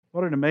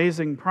What an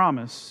amazing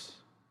promise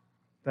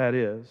that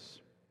is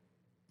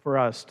for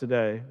us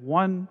today.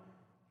 One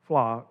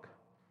flock,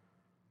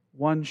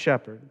 one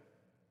shepherd.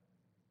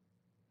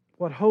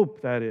 What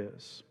hope that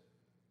is.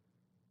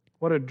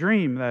 What a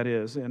dream that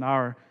is in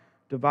our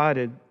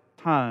divided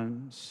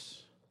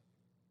times.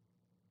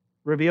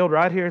 Revealed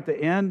right here at the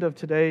end of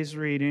today's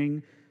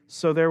reading,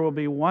 so there will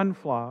be one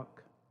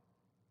flock,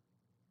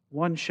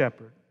 one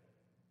shepherd.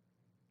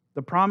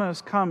 The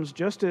promise comes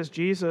just as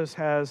Jesus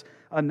has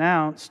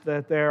announced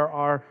that there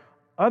are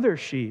other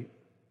sheep,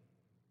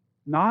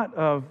 not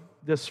of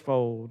this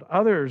fold,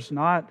 others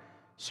not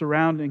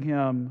surrounding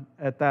him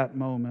at that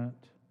moment,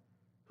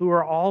 who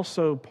are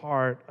also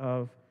part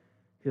of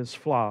his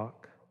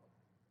flock.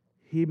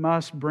 He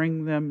must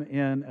bring them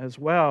in as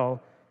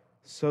well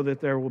so that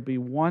there will be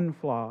one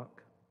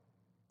flock,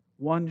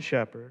 one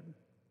shepherd.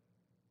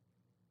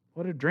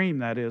 What a dream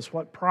that is.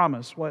 What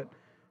promise, what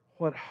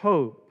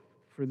hope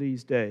for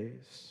these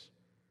days.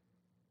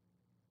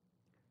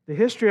 The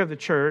history of the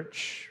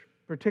church,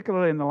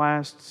 particularly in the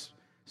last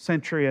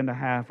century and a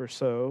half or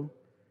so,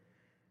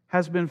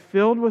 has been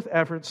filled with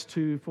efforts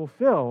to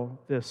fulfill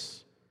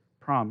this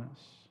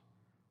promise.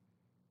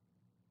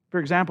 For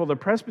example, the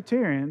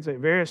Presbyterians at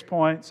various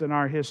points in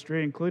our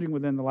history, including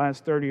within the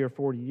last 30 or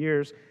 40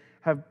 years,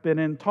 have been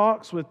in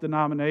talks with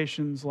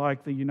denominations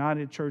like the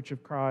United Church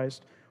of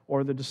Christ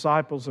or the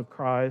Disciples of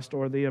Christ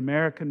or the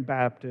American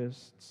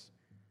Baptists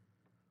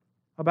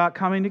about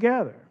coming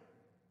together,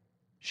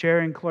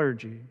 sharing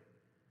clergy,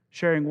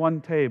 sharing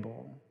one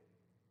table.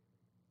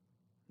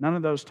 None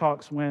of those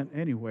talks went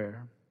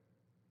anywhere.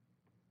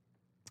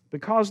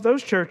 Because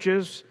those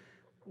churches,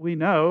 we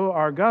know,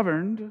 are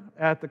governed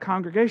at the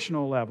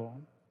congregational level.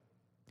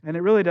 And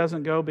it really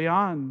doesn't go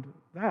beyond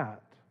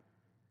that.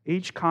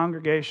 Each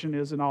congregation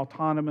is an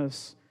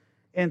autonomous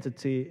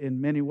entity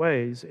in many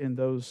ways in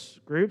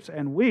those groups.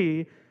 And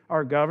we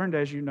are governed,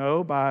 as you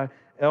know, by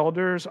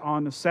elders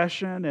on the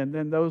session. And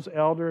then those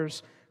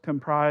elders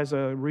comprise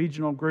a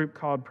regional group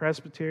called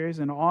presbyteries.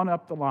 And on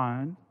up the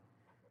line,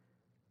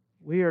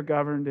 we are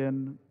governed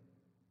in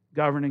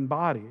governing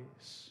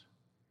bodies.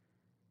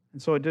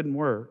 And so it didn't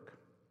work.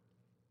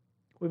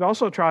 We've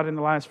also tried in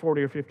the last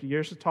 40 or 50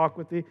 years to talk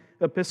with the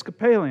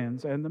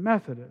Episcopalians and the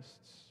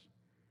Methodists.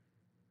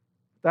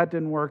 That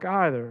didn't work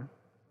either,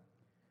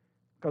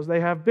 because they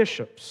have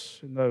bishops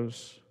in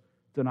those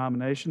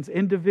denominations,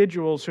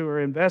 individuals who are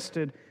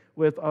invested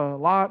with a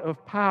lot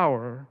of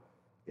power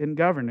in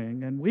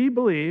governing. And we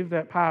believe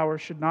that power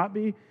should not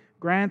be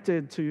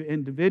granted to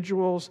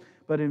individuals,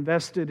 but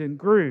invested in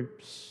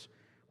groups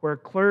where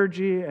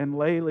clergy and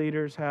lay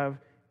leaders have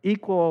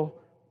equal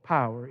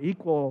power,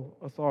 equal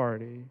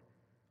authority.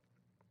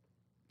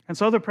 And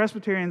so the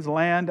Presbyterians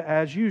land,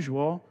 as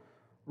usual,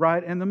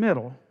 right in the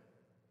middle,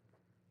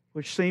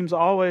 which seems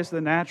always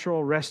the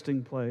natural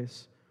resting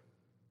place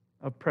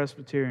of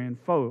Presbyterian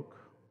folk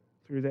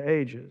through the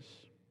ages.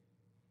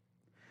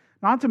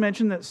 Not to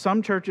mention that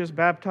some churches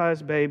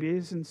baptize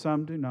babies and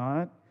some do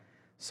not.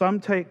 Some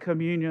take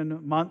communion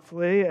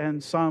monthly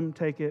and some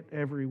take it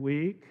every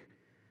week.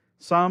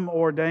 Some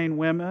ordain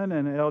women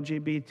and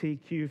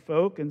LGBTQ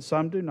folk and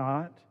some do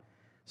not.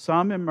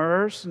 Some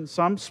immerse and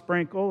some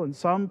sprinkle and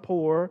some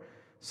pour.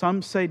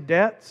 Some say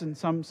debts and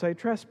some say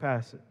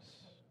trespasses.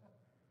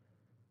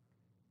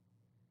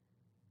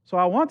 So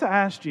I want to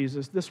ask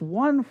Jesus, this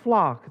one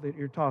flock that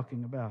you're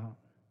talking about,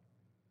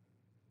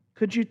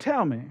 could you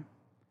tell me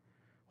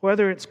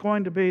whether it's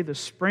going to be the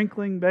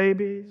sprinkling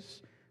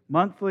babies,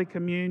 monthly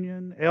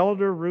communion,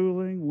 elder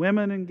ruling,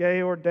 women and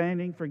gay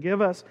ordaining,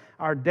 forgive us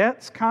our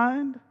debts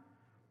kind,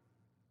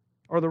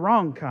 or the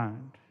wrong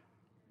kind?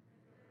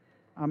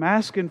 I'm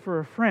asking for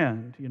a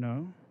friend, you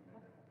know.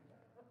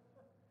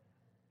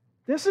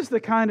 This is the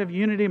kind of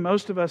unity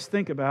most of us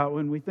think about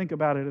when we think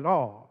about it at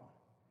all.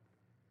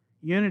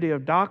 Unity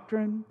of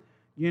doctrine,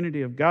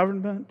 unity of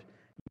government,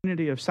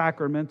 unity of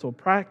sacramental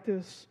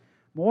practice,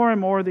 more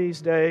and more these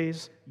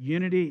days,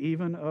 unity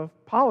even of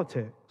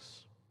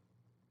politics.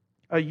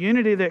 A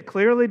unity that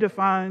clearly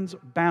defines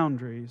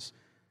boundaries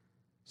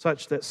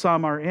such that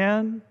some are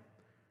in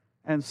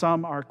and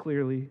some are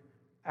clearly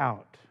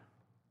out.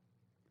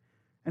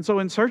 And so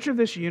in search of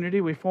this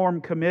unity, we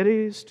form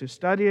committees to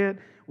study it.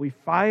 We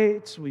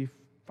fight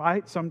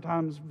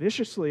sometimes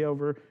viciously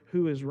over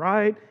who is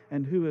right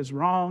and who is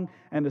wrong.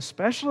 And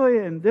especially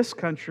in this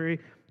country,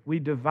 we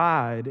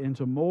divide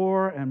into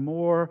more and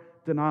more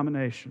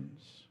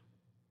denominations.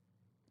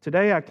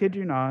 Today, I kid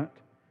you not,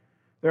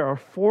 there are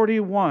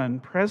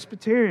 41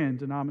 Presbyterian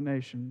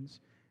denominations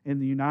in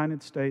the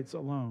United States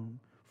alone.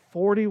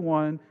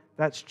 41,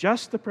 that's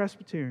just the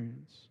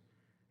Presbyterians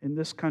in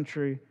this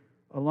country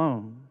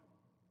alone.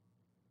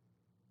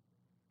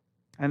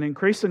 And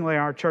increasingly,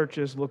 our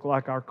churches look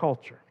like our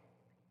culture.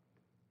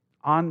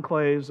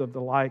 Enclaves of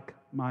the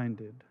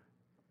like-minded.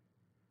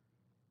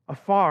 A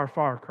far,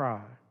 far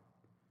cry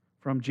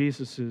from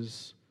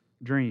Jesus'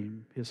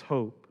 dream, His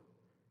hope,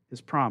 His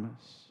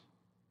promise.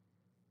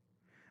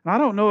 And I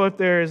don't know if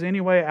there is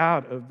any way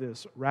out of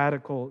this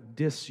radical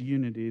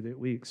disunity that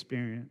we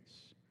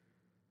experience,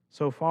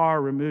 so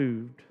far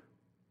removed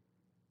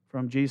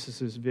from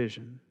Jesus'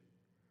 vision.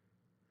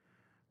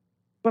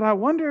 But I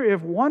wonder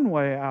if one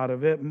way out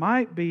of it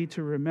might be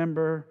to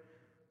remember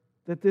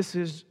that this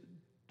is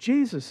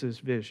Jesus'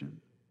 vision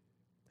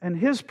and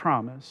His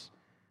promise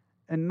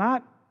and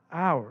not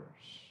ours.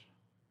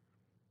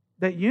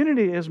 That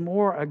unity is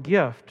more a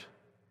gift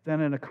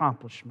than an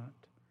accomplishment.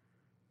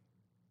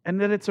 And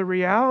that it's a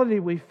reality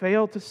we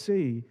fail to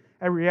see,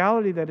 a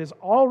reality that is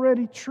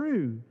already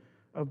true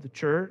of the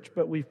church,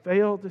 but we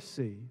fail to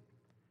see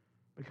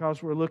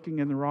because we're looking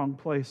in the wrong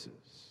places.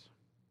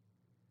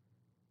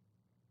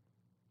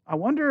 I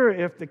wonder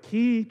if the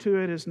key to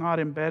it is not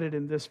embedded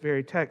in this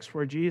very text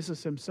where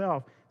Jesus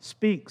Himself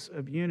speaks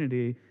of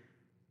unity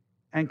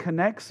and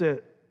connects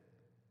it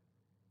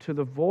to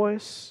the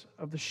voice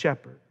of the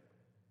shepherd,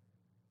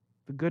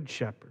 the good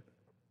shepherd.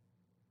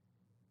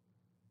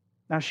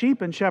 Now,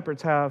 sheep and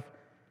shepherds have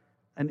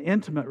an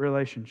intimate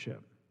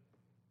relationship.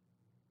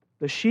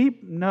 The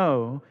sheep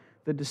know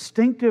the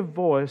distinctive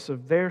voice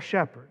of their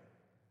shepherd,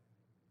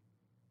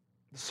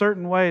 the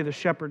certain way the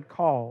shepherd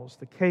calls,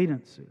 the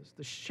cadences.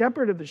 The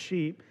shepherd of the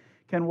sheep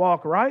can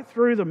walk right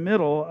through the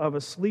middle of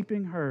a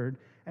sleeping herd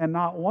and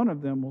not one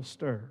of them will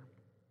stir.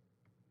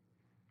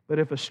 But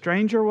if a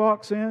stranger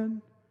walks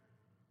in,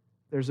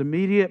 there's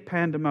immediate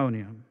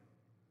pandemonium.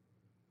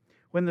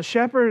 When the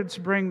shepherds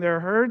bring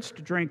their herds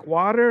to drink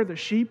water, the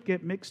sheep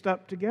get mixed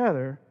up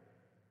together,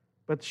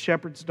 but the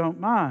shepherds don't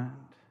mind.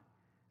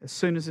 As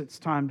soon as it's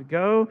time to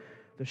go,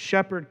 the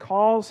shepherd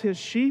calls his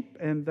sheep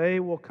and they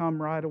will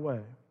come right away,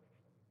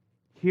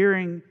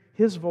 hearing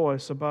his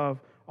voice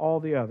above all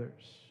the others.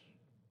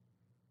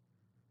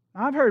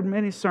 Now, I've heard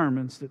many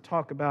sermons that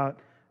talk about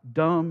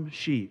dumb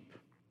sheep,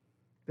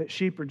 that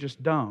sheep are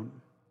just dumb.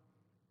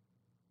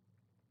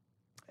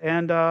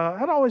 And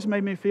that always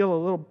made me feel a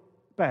little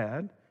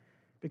bad,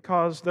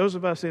 because those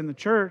of us in the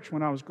church,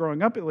 when I was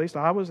growing up at least,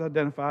 I was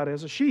identified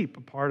as a sheep,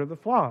 a part of the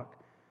flock.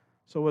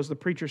 So was the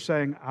preacher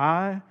saying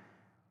I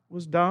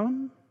was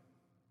dumb?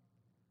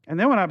 And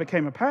then when I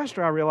became a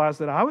pastor, I realized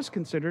that I was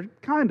considered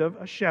kind of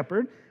a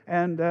shepherd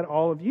and that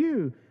all of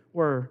you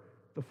were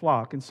the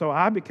flock. And so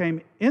I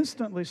became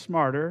instantly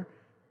smarter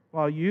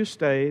while you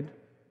stayed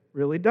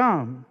really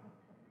dumb.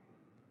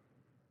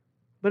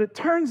 But it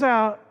turns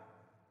out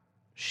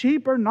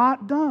sheep are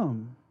not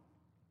dumb.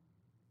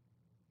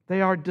 They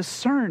are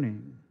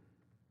discerning.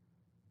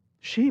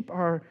 Sheep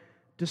are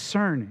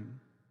discerning.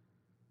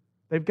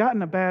 They've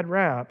gotten a bad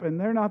rap, and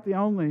they're not the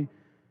only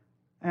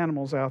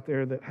animals out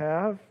there that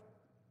have.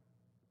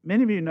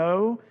 Many of you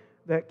know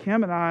that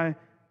Kim and I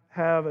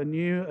have a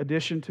new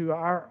addition to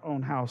our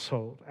own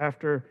household.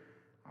 After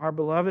our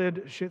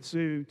beloved Shih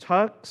Tzu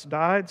Tux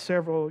died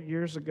several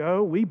years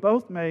ago, we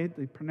both made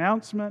the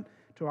pronouncement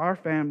to our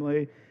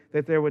family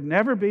that there would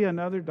never be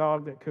another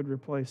dog that could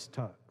replace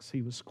Tux.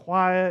 He was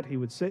quiet. He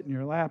would sit in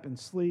your lap and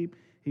sleep.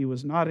 He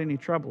was not any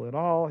trouble at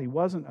all. He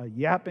wasn't a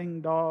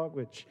yapping dog,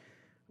 which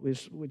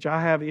I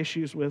have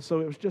issues with, so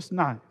it was just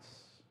nice.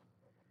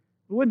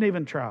 We wouldn't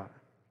even try.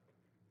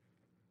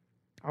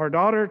 Our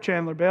daughter,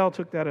 Chandler Bell,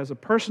 took that as a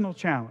personal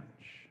challenge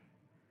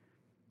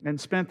and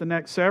spent the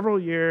next several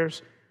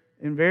years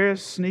in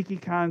various sneaky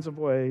kinds of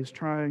ways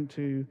trying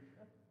to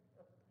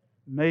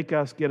make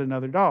us get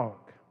another dog.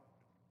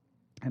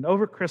 And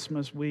over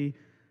Christmas, we,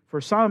 for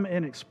some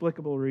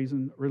inexplicable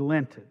reason,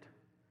 relented.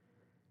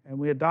 And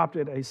we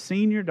adopted a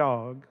senior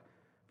dog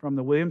from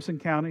the Williamson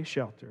County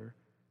shelter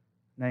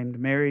named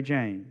Mary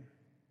Jane.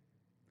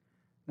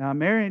 Now,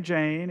 Mary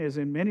Jane is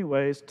in many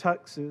ways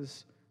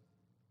Tux's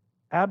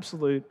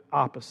absolute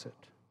opposite.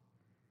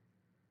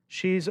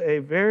 She's a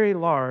very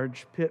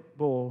large pit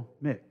bull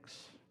mix.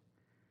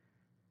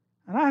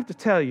 And I have to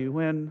tell you,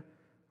 when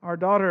our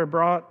daughter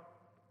brought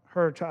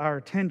her to our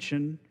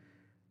attention,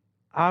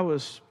 I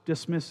was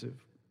dismissive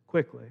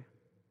quickly.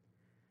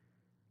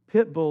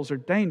 Pit bulls are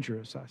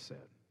dangerous, I said.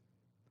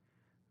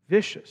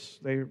 Vicious.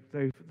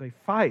 They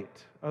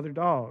fight other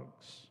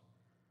dogs.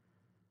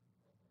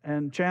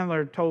 And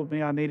Chandler told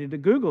me I needed to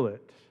Google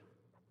it,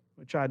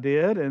 which I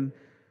did, and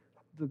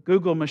the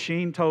Google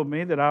machine told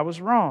me that I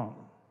was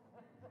wrong.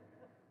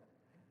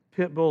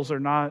 Pit bulls are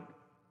not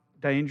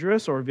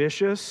dangerous or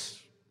vicious.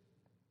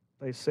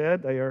 They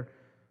said they are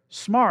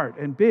smart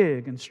and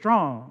big and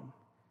strong.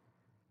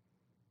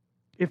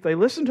 If they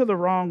listen to the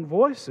wrong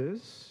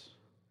voices,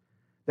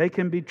 they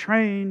can be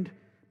trained,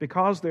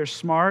 because they're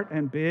smart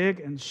and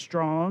big and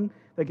strong,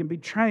 they can be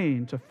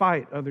trained to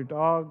fight other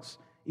dogs,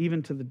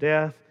 even to the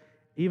death,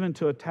 even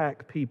to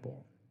attack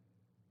people.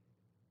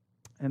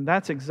 And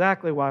that's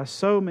exactly why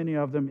so many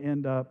of them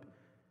end up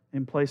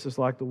in places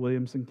like the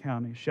Williamson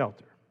County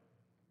shelter.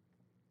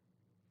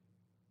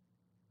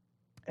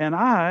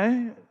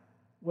 And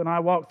when I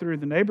walk through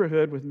the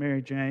neighborhood with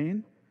Mary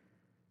Jane,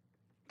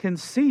 can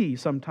see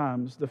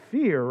sometimes the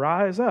fear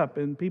rise up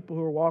in people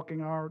who are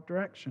walking our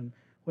direction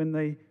when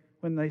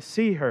they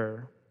see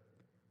her.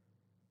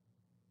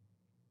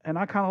 And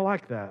I kind of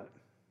like that.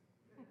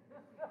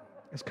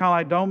 It's kind of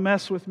like, don't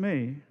mess with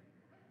me.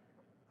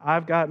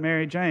 I've got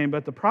Mary Jane.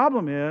 But the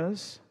problem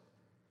is,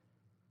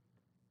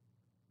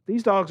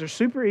 these dogs are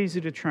super easy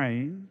to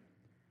train.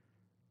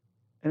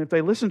 And if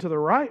they listen to the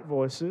right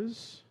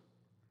voices,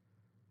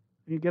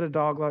 you get a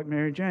dog like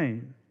Mary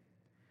Jane,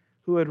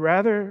 who would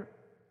rather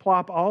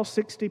plop all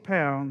 60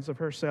 pounds of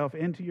herself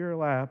into your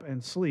lap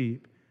and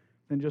sleep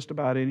than just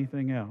about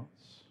anything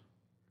else.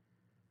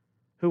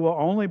 Who will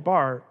only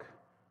bark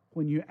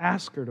when you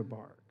ask her to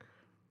bark.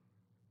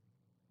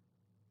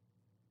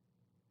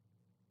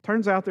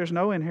 Turns out there's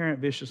no inherent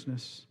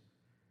viciousness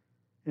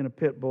in a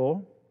pit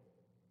bull.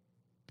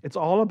 It's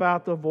all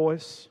about the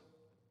voice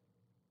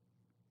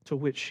to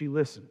which she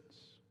listens.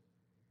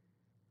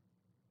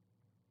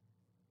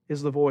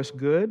 Is the voice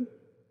good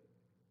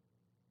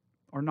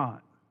or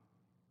not?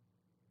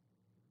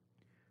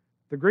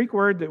 The Greek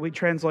word that we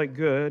translate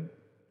good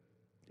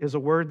is a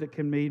word that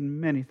can mean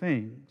many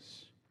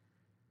things.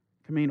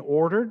 It can mean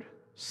ordered,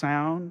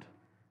 sound,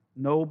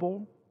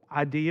 noble,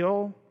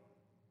 ideal,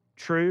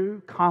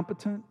 true,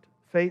 competent,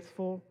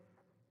 faithful,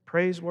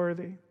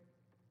 praiseworthy.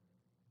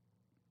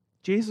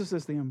 Jesus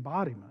is the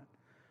embodiment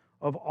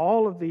of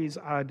all of these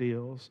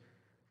ideals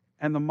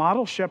and the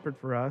model shepherd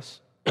for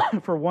us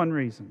for one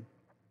reason.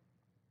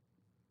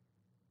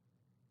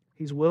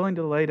 He's willing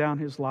to lay down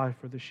his life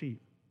for the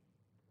sheep.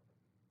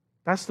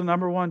 That's the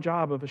number one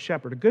job of a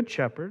shepherd. A good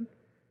shepherd,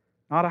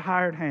 not a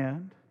hired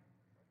hand,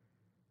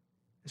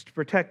 is to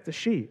protect the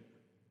sheep.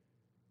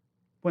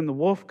 When the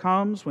wolf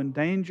comes, when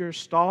danger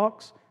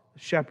stalks, the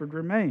shepherd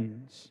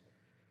remains.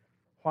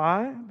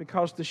 Why?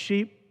 Because the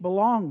sheep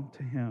belong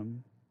to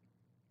him.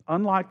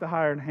 Unlike the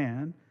hired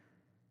hand,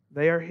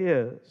 they are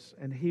his,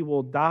 and he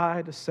will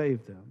die to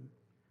save them.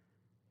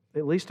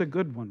 At least a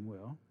good one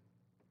will.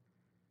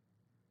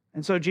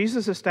 And so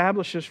Jesus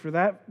establishes for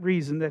that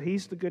reason that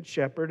he's the good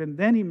shepherd, and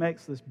then he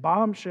makes this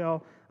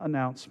bombshell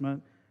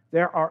announcement.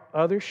 There are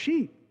other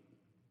sheep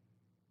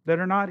that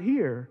are not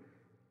here.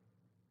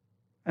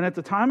 And at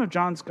the time of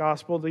John's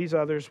gospel, these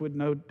others would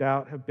no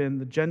doubt have been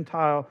the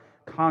Gentile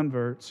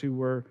converts who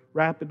were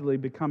rapidly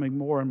becoming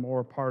more and more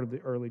a part of the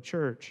early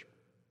church,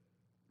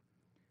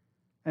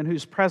 and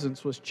whose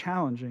presence was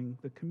challenging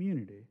the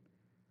community.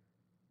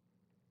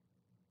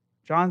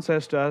 John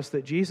says to us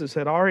that Jesus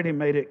had already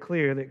made it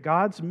clear that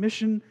God's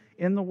mission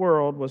in the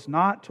world was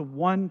not to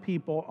one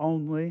people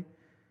only,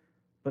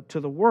 but to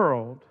the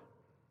world,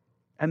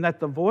 and that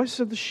the voice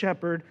of the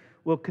shepherd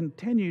will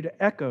continue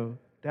to echo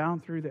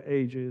down through the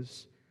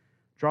ages,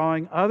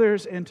 drawing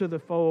others into the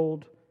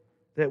fold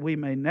that we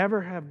may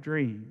never have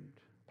dreamed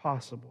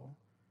possible,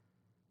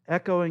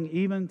 echoing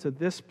even to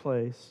this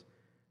place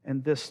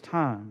and this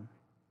time.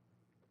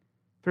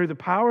 Through the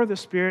power of the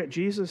Spirit,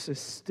 Jesus is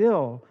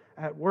still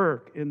at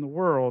work in the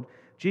world.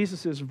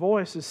 Jesus'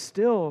 voice is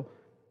still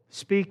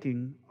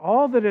speaking.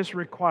 All that is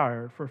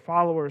required for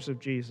followers of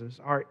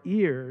Jesus are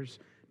ears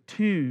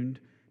tuned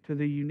to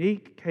the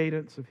unique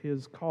cadence of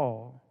his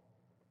call.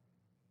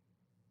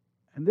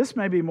 And this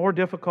may be more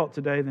difficult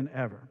today than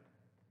ever,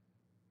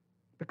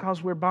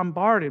 because we're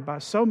bombarded by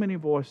so many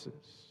voices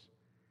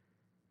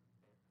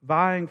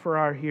vying for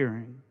our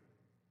hearing.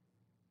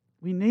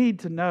 We need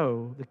to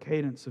know the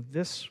cadence of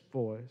this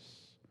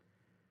voice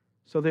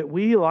so that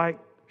we, like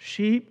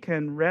sheep,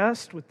 can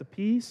rest with the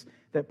peace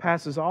that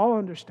passes all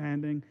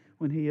understanding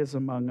when he is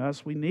among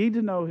us. We need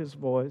to know his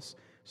voice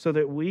so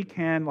that we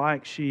can,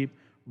 like sheep,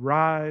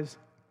 rise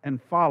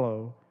and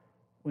follow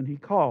when he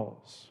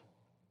calls.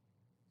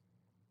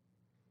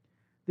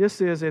 This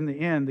is, in the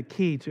end, the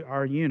key to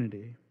our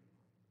unity.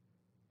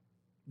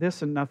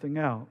 This and nothing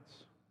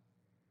else.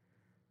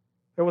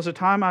 There was a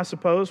time, I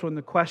suppose, when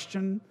the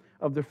question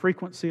of the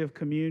frequency of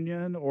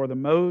communion or the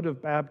mode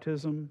of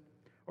baptism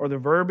or the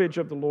verbiage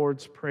of the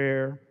Lord's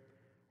Prayer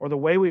or the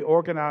way we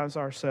organize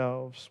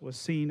ourselves was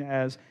seen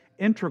as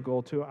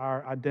integral to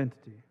our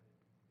identity.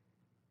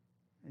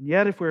 And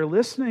yet, if we're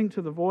listening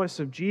to the voice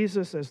of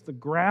Jesus as the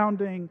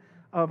grounding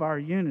of our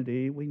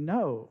unity, we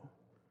know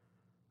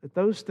that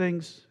those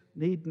things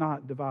need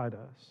not divide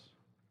us.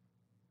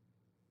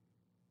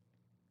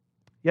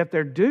 Yet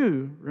there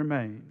do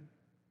remain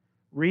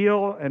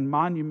real and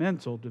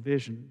monumental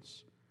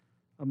divisions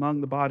among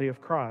the body of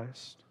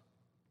Christ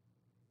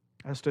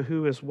as to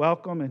who is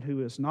welcome and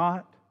who is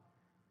not,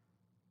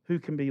 who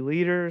can be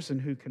leaders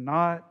and who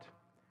cannot,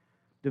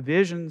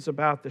 divisions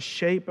about the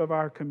shape of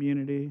our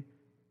community,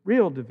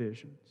 real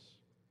divisions,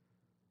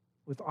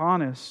 with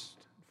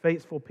honest,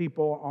 faithful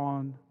people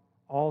on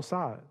all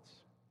sides.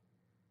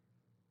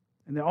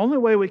 And the only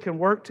way we can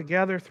work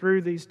together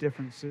through these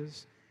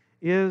differences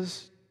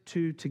is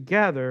to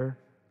together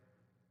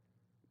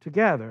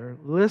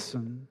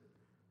listen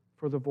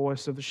for the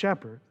voice of the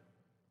shepherd.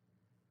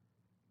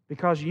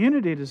 Because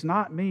unity does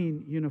not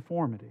mean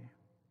uniformity.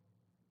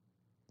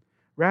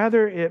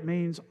 Rather, it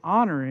means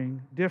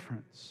honoring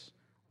difference,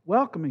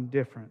 welcoming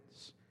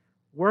difference,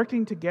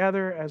 working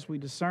together as we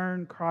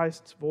discern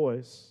Christ's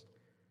voice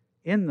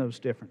in those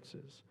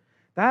differences.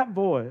 That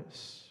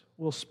voice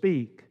will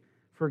speak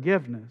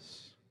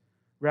forgiveness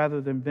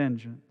rather than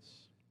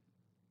vengeance.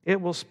 It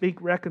will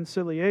speak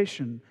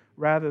reconciliation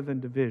rather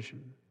than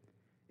division.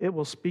 It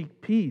will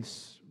speak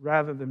peace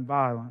rather than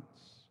violence,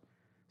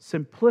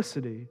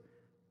 simplicity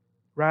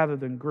rather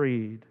than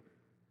greed,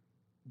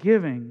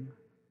 giving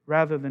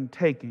rather than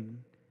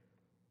taking,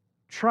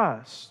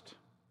 trust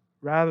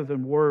rather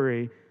than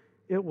worry.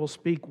 It will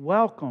speak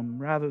welcome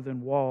rather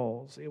than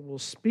walls. It will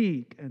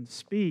speak and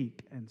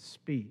speak and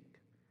speak,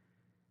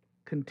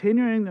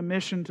 continuing the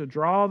mission to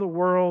draw the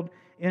world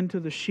into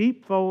the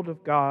sheepfold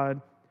of God,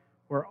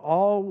 where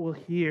all will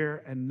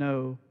hear and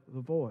know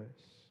the voice.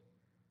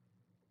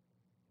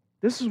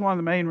 This is one of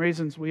the main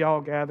reasons we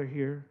all gather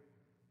here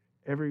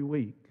every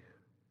week,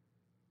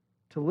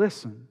 to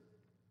listen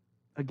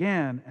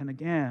again and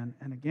again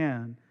and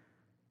again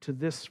to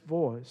this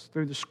voice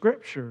through the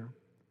Scripture,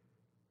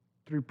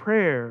 through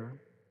prayer,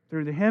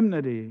 through the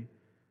hymnody,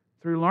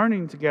 through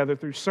learning together,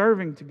 through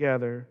serving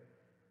together,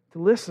 to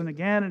listen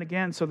again and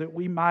again so that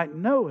we might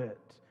know it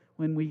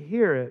when we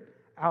hear it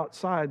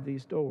outside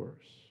these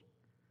doors.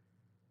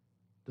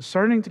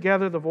 Discerning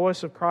together the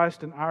voice of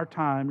Christ in our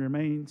time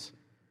remains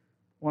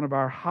one of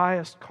our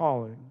highest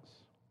callings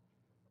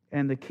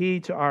and the key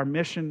to our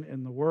mission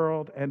in the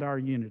world and our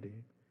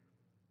unity.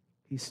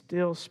 He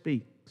still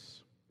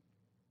speaks.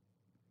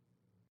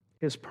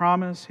 His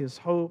promise, His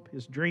hope,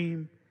 His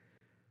dream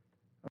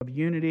of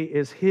unity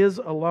is His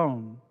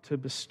alone to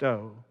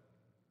bestow.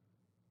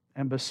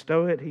 And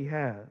bestow it He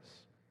has.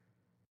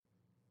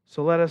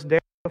 So let us dare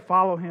to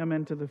follow Him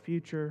into the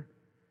future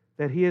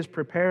that He is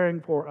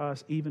preparing for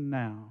us even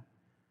now.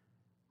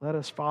 Let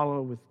us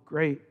follow with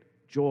great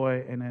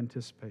joy and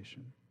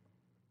anticipation.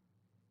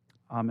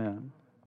 Amen.